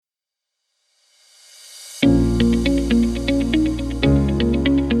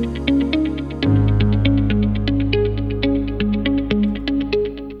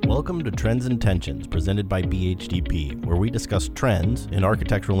Trends and Tensions, presented by BHDP, where we discuss trends in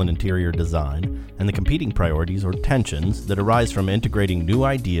architectural and interior design and the competing priorities or tensions that arise from integrating new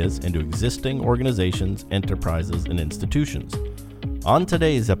ideas into existing organizations, enterprises, and institutions. On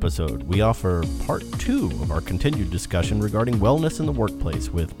today's episode, we offer part 2 of our continued discussion regarding wellness in the workplace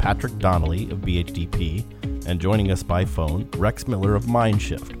with Patrick Donnelly of BHDP, and joining us by phone, Rex Miller of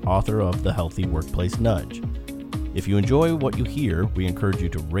Mindshift, author of The Healthy Workplace Nudge. If you enjoy what you hear, we encourage you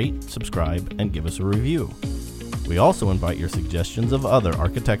to rate, subscribe, and give us a review. We also invite your suggestions of other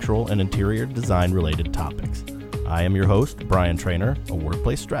architectural and interior design related topics. I am your host, Brian Trainer, a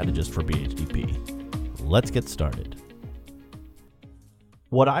workplace strategist for BHDP. Let's get started.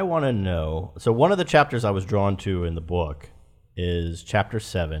 What I want to know, so one of the chapters I was drawn to in the book is chapter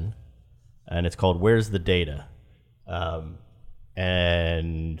 7, and it's called Where's the Data?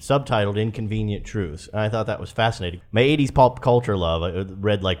 And subtitled Inconvenient Truths. And I thought that was fascinating. My 80s pop culture love, I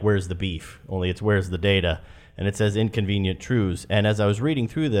read like Where's the Beef? Only it's Where's the Data? And it says Inconvenient Truths. And as I was reading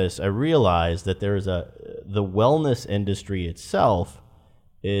through this, I realized that the wellness industry itself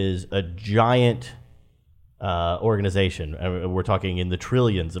is a giant organization. We're talking in the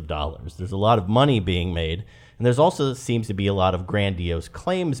trillions of dollars. There's a lot of money being made. And there's also seems to be a lot of grandiose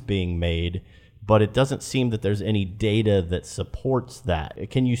claims being made, but it doesn't seem that there's any data that supports that.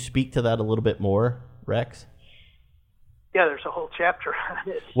 Can you speak to that a little bit more, Rex? Yeah, there's a whole chapter on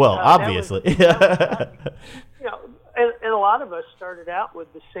it. Well, obviously. And a lot of us started out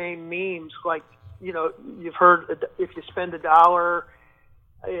with the same memes, like, you've heard if you spend $1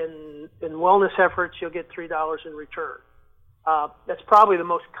 in wellness efforts, you'll get $3 in return. That's probably the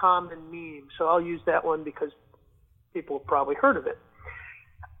most common meme, so I'll use that one because people have probably heard of it.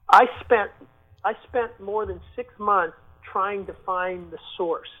 I spent more than 6 months trying to find the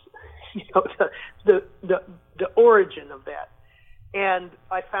source, the origin of that. And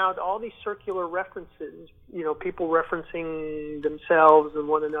I found all these circular references, people referencing themselves and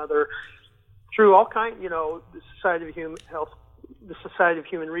one another through all kinds, the Society of Human Health, the Society of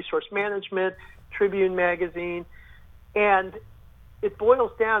Human Resource Management, Tribune Magazine, and it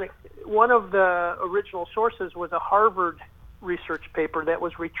boils down. One of the original sources was a Harvard research paper that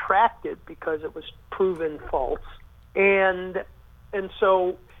was retracted because it was proven false, and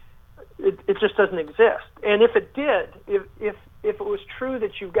so it just doesn't exist. And if it did, if it was true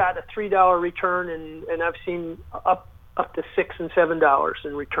that you've got a $3 return, and I've seen up to $6 and $7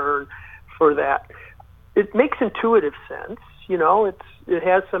 in return for that, it makes intuitive sense. It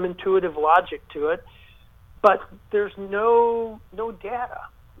has some intuitive logic to it, but there's no data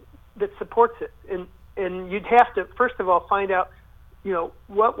that supports it. And you'd have to, first of all, find out,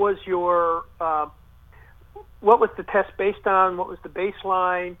 what was the test based on? What was the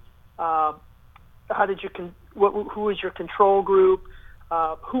baseline? Who was your control group?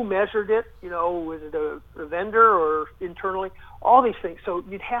 Who measured it? Was it a vendor or internally? All these things. So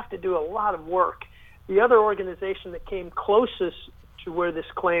you'd have to do a lot of work. The other organization that came closest to where this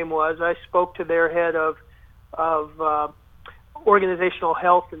claim was, I spoke to their head of organizational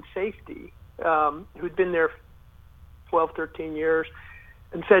health and safety, who'd been there 12, 13 years,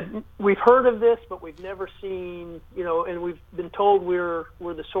 and said, we've heard of this, but we've never seen, and we've been told we're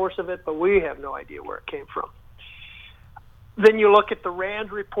the source of it, but we have no idea where it came from. Then you look at the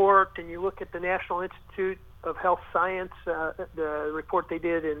RAND report, and you look at the National Institute of Health Science, the report they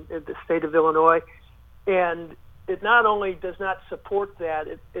did in the state of Illinois, and it not only does not support that,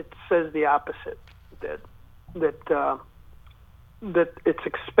 it says the opposite, that it's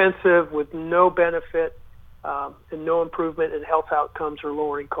expensive with no benefit and no improvement in health outcomes or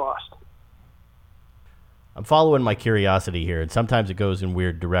lowering cost. I'm following my curiosity here, and sometimes it goes in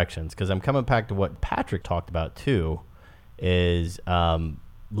weird directions, because I'm coming back to what Patrick talked about too, is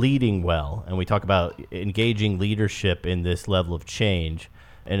leading well, and we talk about engaging leadership in this level of change.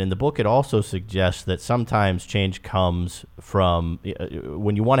 And in the book, it also suggests that sometimes change comes from,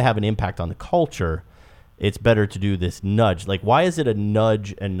 when you want to have an impact on the culture, it's better to do this nudge. Like, why is it a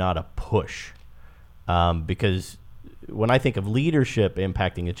nudge and not a push? Because when I think of leadership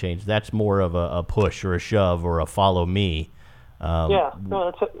impacting a change, that's more of a push or a shove or a follow me.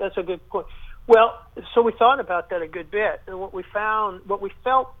 That's a good point. Well, so we thought about that a good bit, and what we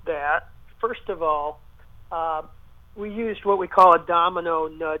felt that, first of all, we used what we call a domino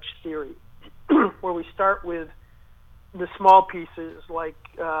nudge theory, where we start with the small pieces like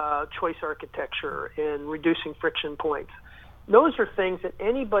choice architecture and reducing friction points. Those are things that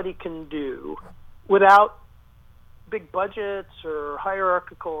anybody can do without big budgets or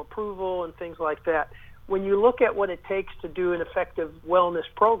hierarchical approval and things like that. When you look at what it takes to do an effective wellness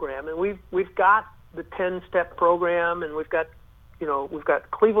program, and we've got the 10-step program, and we've got we've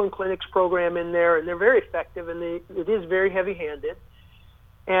got Cleveland Clinic's program in there, and they're very effective, and it is very heavy-handed,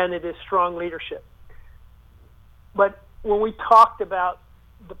 and it is strong leadership. But when we talked about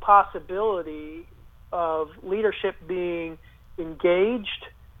the possibility of leadership being engaged,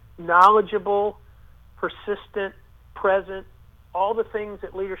 knowledgeable, persistent, present, all the things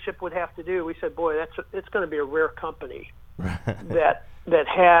that leadership would have to do, we said, boy, it's going to be a rare company that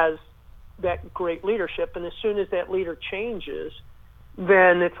has that great leadership. And as soon as that leader changes,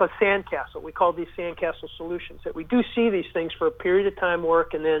 then it's a sandcastle. We call these sandcastle solutions, that we do see these things for a period of time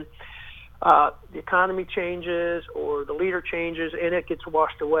work, and then the economy changes or the leader changes and it gets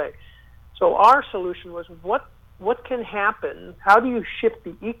washed away. So our solution was, what can happen? How do you shift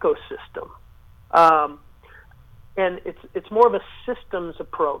the ecosystem? And it's more of a systems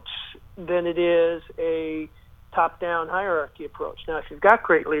approach than it is a top-down hierarchy approach. Now, if you've got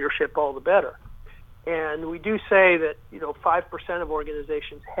great leadership, all the better. And we do say that 5% of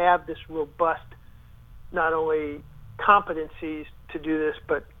organizations have this robust, not only competencies to do this,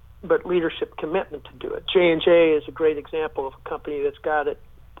 but leadership commitment to do it. J&J is a great example of a company that's got it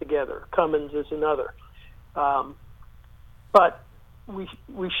together. Cummins is another. But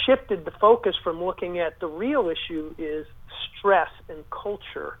we shifted the focus from looking at the real issue is stress and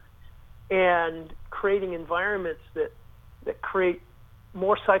culture, and creating environments that create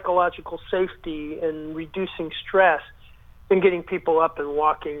more psychological safety and reducing stress than getting people up and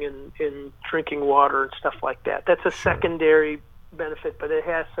walking and drinking water and stuff like that. That's a secondary benefit, but it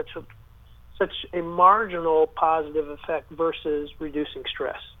has such a marginal positive effect versus reducing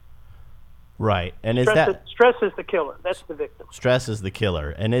stress. Right. And stress is the killer. That's the victim. Stress is the killer.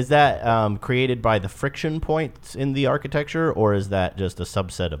 And is that created by the friction points in the architecture, or is that just a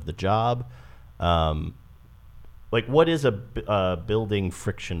subset of the job? What is a building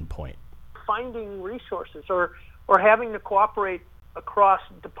friction point? Finding resources or having to cooperate across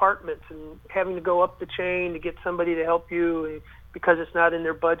departments and having to go up the chain to get somebody to help you because it's not in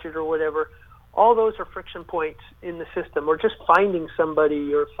their budget or whatever. All those are friction points in the system, or just finding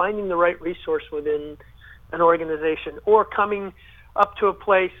somebody or finding the right resource within an organization, or coming up to a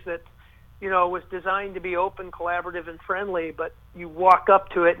place that, was designed to be open, collaborative, and friendly, but you walk up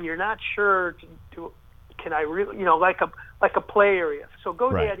to it and you're not sure can I really, like a play area. So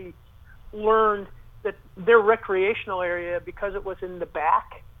GoDaddy learned that their recreational area, because it was in the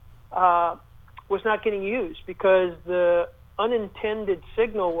back, was not getting used because the unintended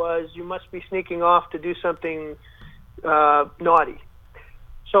signal was you must be sneaking off to do something naughty.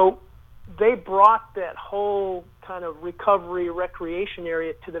 So they brought that whole kind of recovery recreation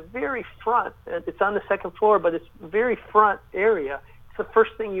area to the very front. It's on the second floor, but it's very front area. It's the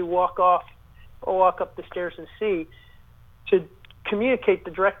first thing you walk up the stairs and see, to communicate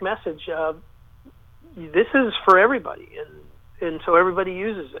the direct message of this is for everybody, and so everybody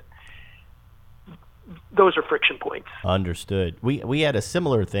uses it. Those are friction points. Understood. We had a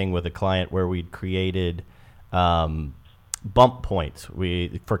similar thing with a client where we'd created bump points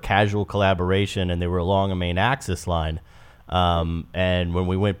for casual collaboration, and they were along a main access line. And when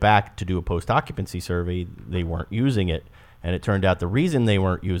we went back to do a post-occupancy survey, they weren't using it. And it turned out the reason they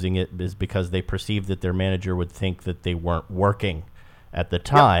weren't using it is because they perceived that their manager would think that they weren't working at the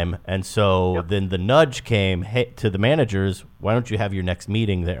time. Yep. And so then the nudge came to the managers, why don't you have your next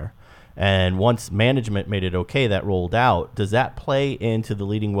meeting there? And once management made it okay, that rolled out. Does that play into the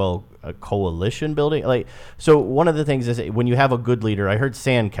Leading Well coalition building? So one of the things is when you have a good leader, I heard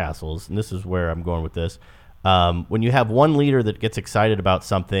sandcastles, and this is where I'm going with this. When you have one leader that gets excited about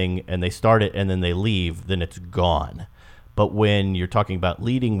something and they start it and then they leave, then it's gone. But when you're talking about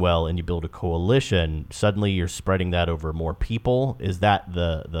leading well and you build a coalition, suddenly you're spreading that over more people. Is that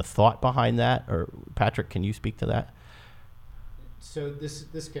the thought behind that? Or Patrick, can you speak to that? So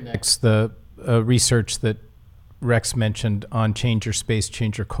this connects the research that Rex mentioned on Change Your Space,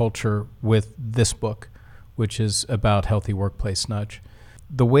 Change Your Culture with this book, which is about healthy workplace nudge.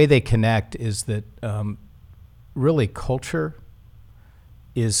 The way they connect is that really culture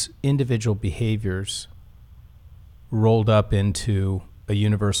is individual behaviors rolled up into a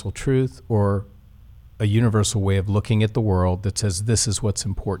universal truth or a universal way of looking at the world that says this is what's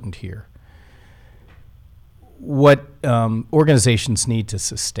important here. What organizations need to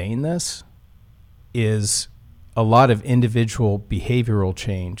sustain this is a lot of individual behavioral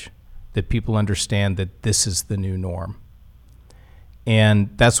change, that people understand that this is the new norm.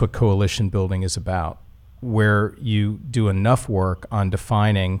 And that's what coalition building is about, where you do enough work on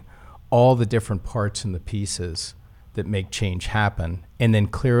defining all the different parts and the pieces that make change happen, and then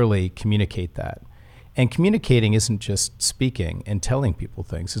clearly communicate that. And communicating isn't just speaking and telling people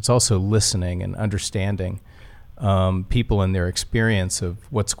things. It's also listening and understanding people and their experience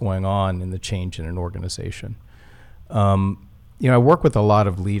of what's going on in the change in an organization. I work with a lot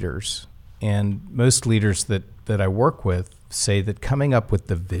of leaders, and most leaders that I work with say that coming up with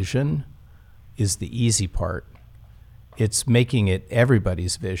the vision is the easy part. It's making it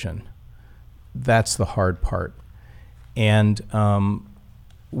everybody's vision. That's the hard part. And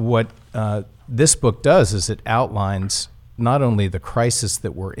what this book does is it outlines not only the crisis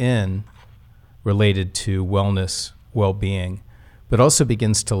that we're in related to wellness, well-being, but also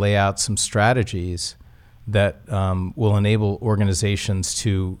begins to lay out some strategies that will enable organizations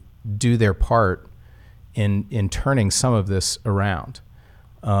to do their part in turning some of this around.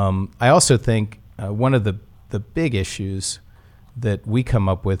 I also think one of the big issues that we come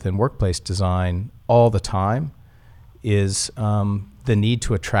up with in workplace design all the time is the need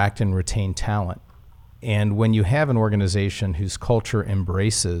to attract and retain talent. And when you have an organization whose culture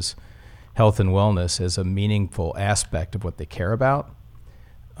embraces health and wellness as a meaningful aspect of what they care about,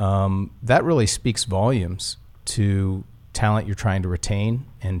 that really speaks volumes to talent you're trying to retain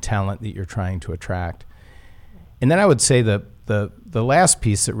and talent that you're trying to attract. And then I would say the last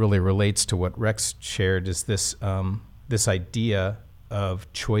piece that really relates to what Rex shared is this idea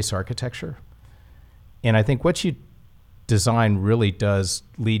of choice architecture. And I think what you design really does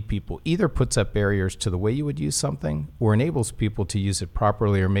lead people, either puts up barriers to the way you would use something or enables people to use it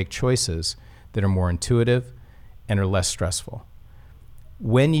properly or make choices that are more intuitive and are less stressful.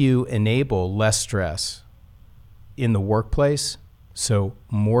 When you enable less stress in the workplace, so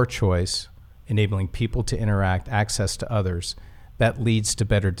more choice, enabling people to interact, access to others, that leads to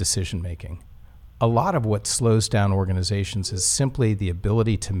better decision making. A lot of what slows down organizations is simply the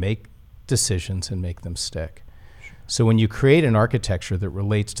ability to make decisions and make them stick. So when you create an architecture that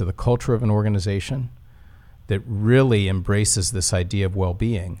relates to the culture of an organization, that really embraces this idea of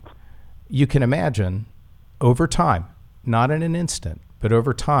well-being, you can imagine over time, not in an instant, but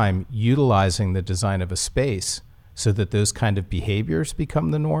over time, utilizing the design of a space so that those kind of behaviors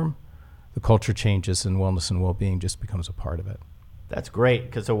become the norm, the culture changes and wellness and well-being just becomes a part of it. That's great,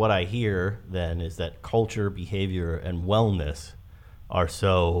 because so what I hear then is that culture, behavior, and wellness are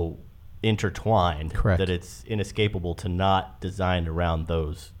so intertwined. Correct. That it's inescapable to not design around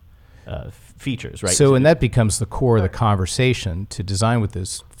those features, right? So, and that becomes the core of the conversation, to design with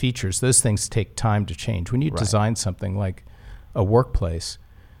those features. Those things take time to change. When you design something like a workplace,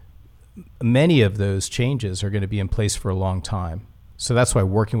 many of those changes are going to be in place for a long time. So that's why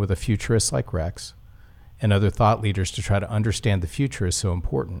working with a futurist like Rex and other thought leaders to try to understand the future is so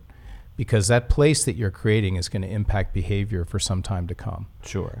important, because that place that you're creating is going to impact behavior for some time to come.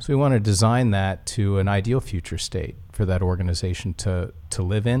 Sure. So we want to design that to an ideal future state for that organization to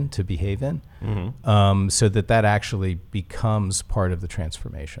live in, to behave in, so that actually becomes part of the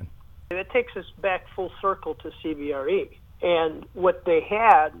transformation. And it takes us back full circle to CBRE. And what they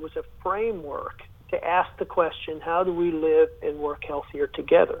had was a framework to ask the question, how do we live and work healthier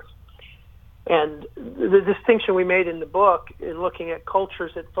together? And the distinction we made in the book in looking at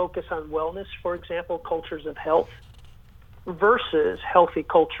cultures that focus on wellness, for example, cultures of health, versus healthy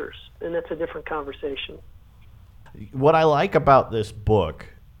cultures. And that's a different conversation. What I like about this book,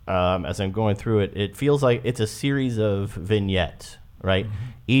 as I'm going through it, it feels like it's a series of vignettes, right? Mm-hmm.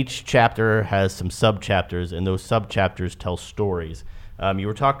 Each chapter has some sub-chapters, and those sub-chapters tell stories. You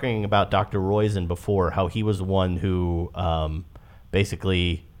were talking about Dr. Roizen before, how he was the one who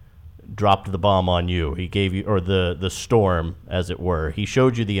basically dropped the bomb on you. He gave you, or the storm, as it were. He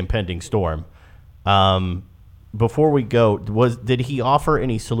showed you the impending storm. Before we go, did he offer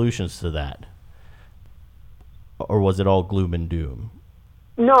any solutions to that? Or was it all gloom and doom?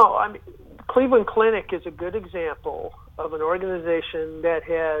 No, I mean, Cleveland Clinic is a good example of an organization that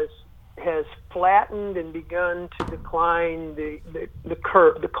has flattened and begun to decline the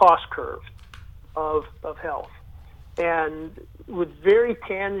curve, the cost curve of health, and with very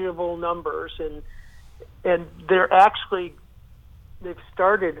tangible numbers, and they've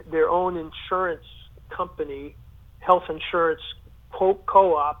started their own insurance company, health insurance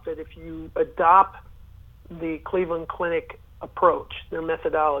co-op, that if you adopt the Cleveland Clinic approach, their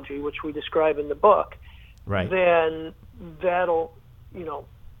methodology, which we describe in the book, right, then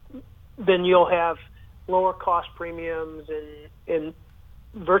then you'll have lower cost premiums and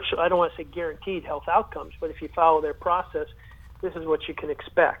virtually, I don't want to say guaranteed health outcomes, but if you follow their process, this is what you can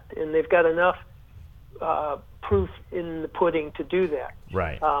expect. And they've got enough proof in the pudding to do that.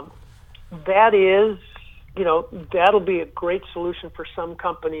 Right. That is, that'll be a great solution for some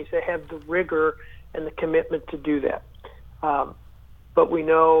companies that have the rigor and the commitment to do that. But we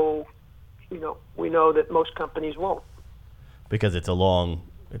know that most companies won't. Because it's a long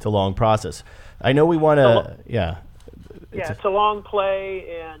It's a long process. I know we want to, Yeah, it's a long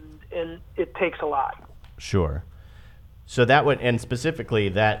play, and it takes a lot. Sure. So that would, and specifically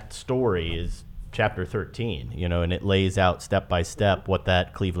that story is chapter 13, and it lays out step by step what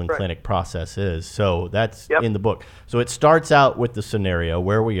that Cleveland Clinic process is. So that's in the book. So it starts out with the scenario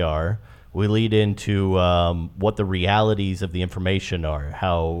where we are. We lead into what the realities of the information are,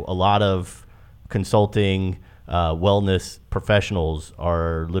 how a lot of consulting wellness professionals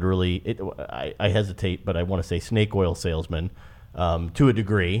are literally, I hesitate, but I want to say snake oil salesmen to a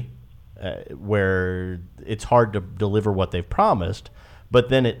degree, where it's hard to deliver what they've promised, but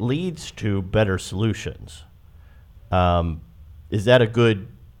then it leads to better solutions. Is that a good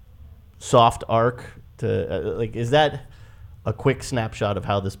soft arc to is that a quick snapshot of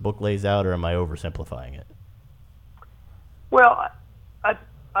how this book lays out, or am I oversimplifying it? Well,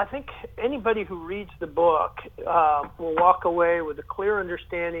 I think anybody who reads the book will walk away with a clear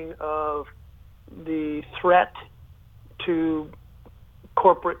understanding of the threat to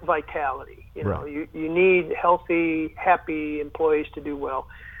corporate vitality. You need healthy, happy employees to do well.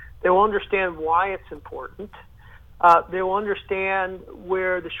 They will understand why it's important. They will understand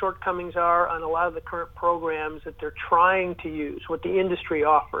where the shortcomings are on a lot of the current programs that they're trying to use, what the industry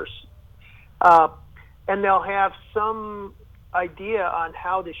offers. And they'll have some idea on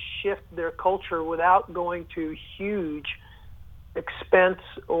how to shift their culture without going to huge expense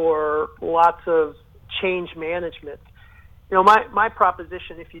or lots of change management. My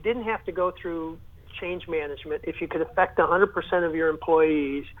proposition, if you didn't have to go through change management, if you could affect 100% of your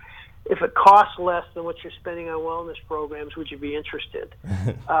employees, if it costs less than what you're spending on wellness programs, would you be interested?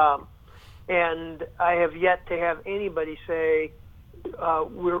 And I have yet to have anybody say,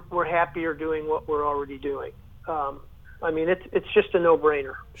 we're happier doing what we're already doing. It's just a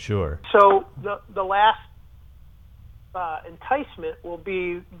no-brainer. Sure. So the last enticement will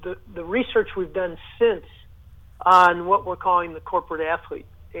be the research we've done since on what we're calling the corporate athlete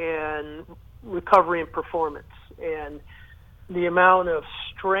and recovery and performance, and the amount of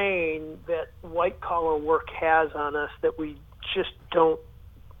strain that white-collar work has on us that we just don't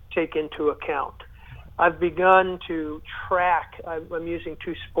take into account. I've begun to track, I'm using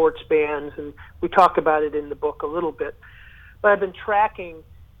 2 sports bands, and we talk about it in the book a little bit, but I've been tracking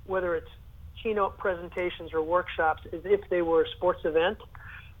whether it's keynote presentations or workshops as if they were a sports event.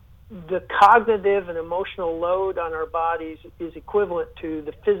 The cognitive and emotional load on our bodies is equivalent to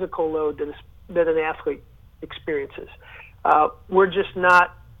the physical load that an athlete experiences. We're just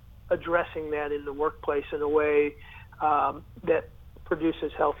not addressing that in the workplace in a way that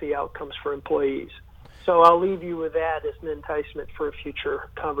produces healthy outcomes for employees. So I'll leave you with that as an enticement for a future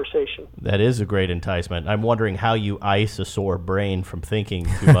conversation. That is a great enticement. I'm wondering how you ice a sore brain from thinking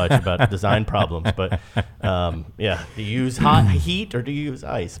too much about design problems. But do you use heat or do you use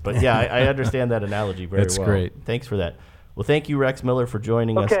ice? But yeah, I understand that analogy very well. That's great. Thanks for that. Well, thank you, Rex Miller, for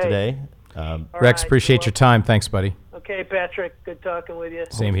joining us today. Rex, appreciate your time. Thanks, buddy. Okay, Patrick. Good talking with you.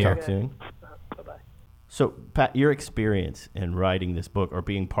 Same here. Talk soon. Bye-bye. So, Pat, your experience in writing this book or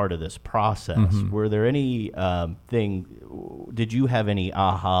being part of this process, were there any did you have any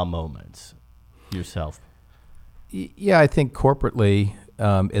aha moments yourself? Yeah, I think corporately,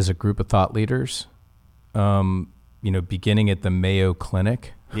 as a group of thought leaders, beginning at the Mayo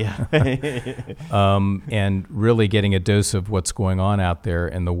Clinic, and really getting a dose of what's going on out there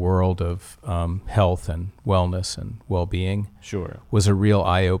in the world of health and wellness and well-being, was a real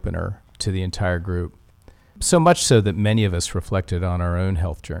eye-opener to the entire group. So much so that many of us reflected on our own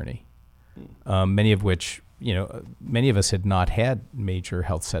health journey, many of us had not had major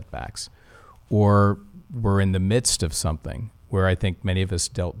health setbacks or were in the midst of something where I think many of us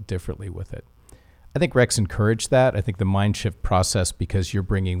dealt differently with it. I think Rex encouraged that. I think the mind shift process, because you're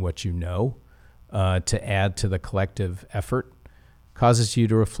bringing what you know to add to the collective effort, causes you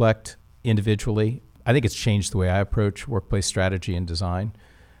to reflect individually. I think it's changed the way I approach workplace strategy and design,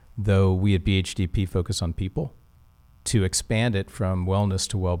 though we at BHDP focus on people, to expand it from wellness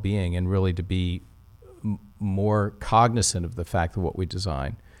to well-being and really to be more cognizant of the fact that what we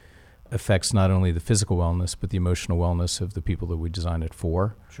design affects not only the physical wellness, but the emotional wellness of the people that we design it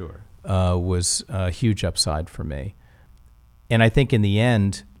for. Was a huge upside for me. And I think in the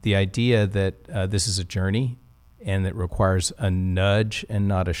end, the idea that this is a journey and that requires a nudge and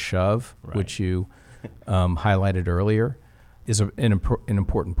not a shove, which you highlighted earlier, is an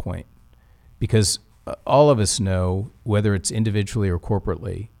important point. Because all of us know, whether it's individually or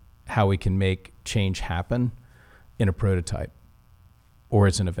corporately, how we can make change happen in a prototype or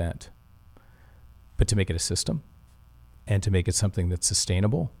as an event. But to make it a system and to make it something that's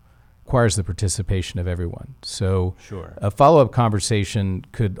sustainable, requires the participation of everyone. So Sure. a follow-up conversation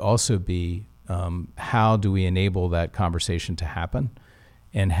could also be how do we enable that conversation to happen?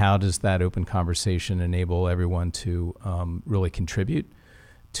 And how does that open conversation enable everyone to really contribute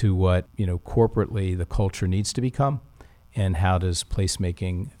to what, corporately the culture needs to become? And how does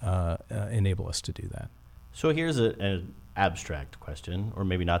placemaking enable us to do that? So here's an abstract question, or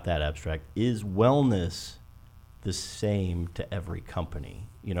maybe not that abstract. Is wellness the same to every company?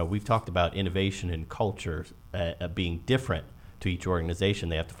 We've talked about innovation and culture being different to each organization.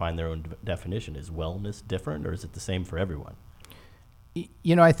 They have to find their own definition. Is wellness different, or is it the same for everyone?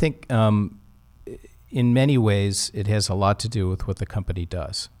 I think in many ways it has a lot to do with what the company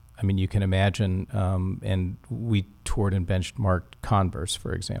does. I mean, you can imagine, and we toured and benchmarked Converse,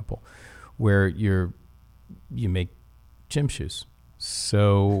 for example, where you make gym shoes.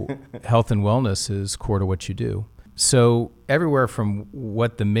 So health and wellness is core to what you do. So everywhere from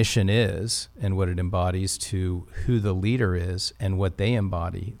what the mission is and what it embodies to who the leader is and what they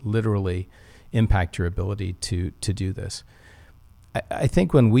embody literally impact your ability to do this. I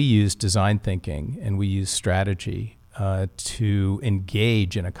think when we use design thinking and we use strategy to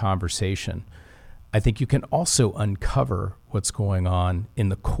engage in a conversation, I think you can also uncover what's going on in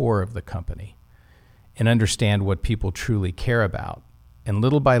the core of the company and understand what people truly care about. And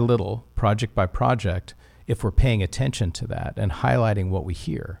little by little, project by project, if we're paying attention to that and highlighting what we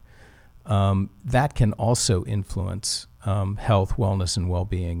hear, that can also influence health, wellness, and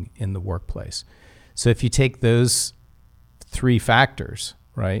well-being in the workplace. So if you take those three factors,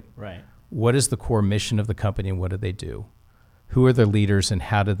 right? Right. What is the core mission of the company and what do they do? Who are the leaders and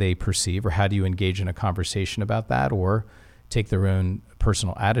how do they perceive, or how do you engage in a conversation about that, or take their own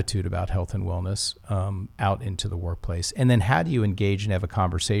personal attitude about health and wellness out into the workplace? And then how do you engage and have a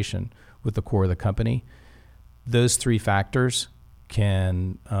conversation with the core of the company? Those three factors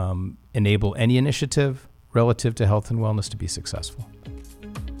can enable any initiative relative to health and wellness to be successful.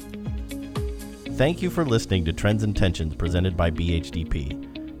 Thank you for listening to Trends and Tensions presented by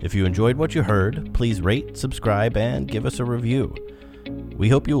BHDP. If you enjoyed what you heard, please rate, subscribe, and give us a review. We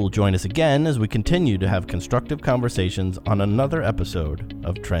hope you will join us again as we continue to have constructive conversations on another episode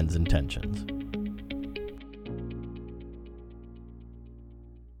of Trends and Tensions.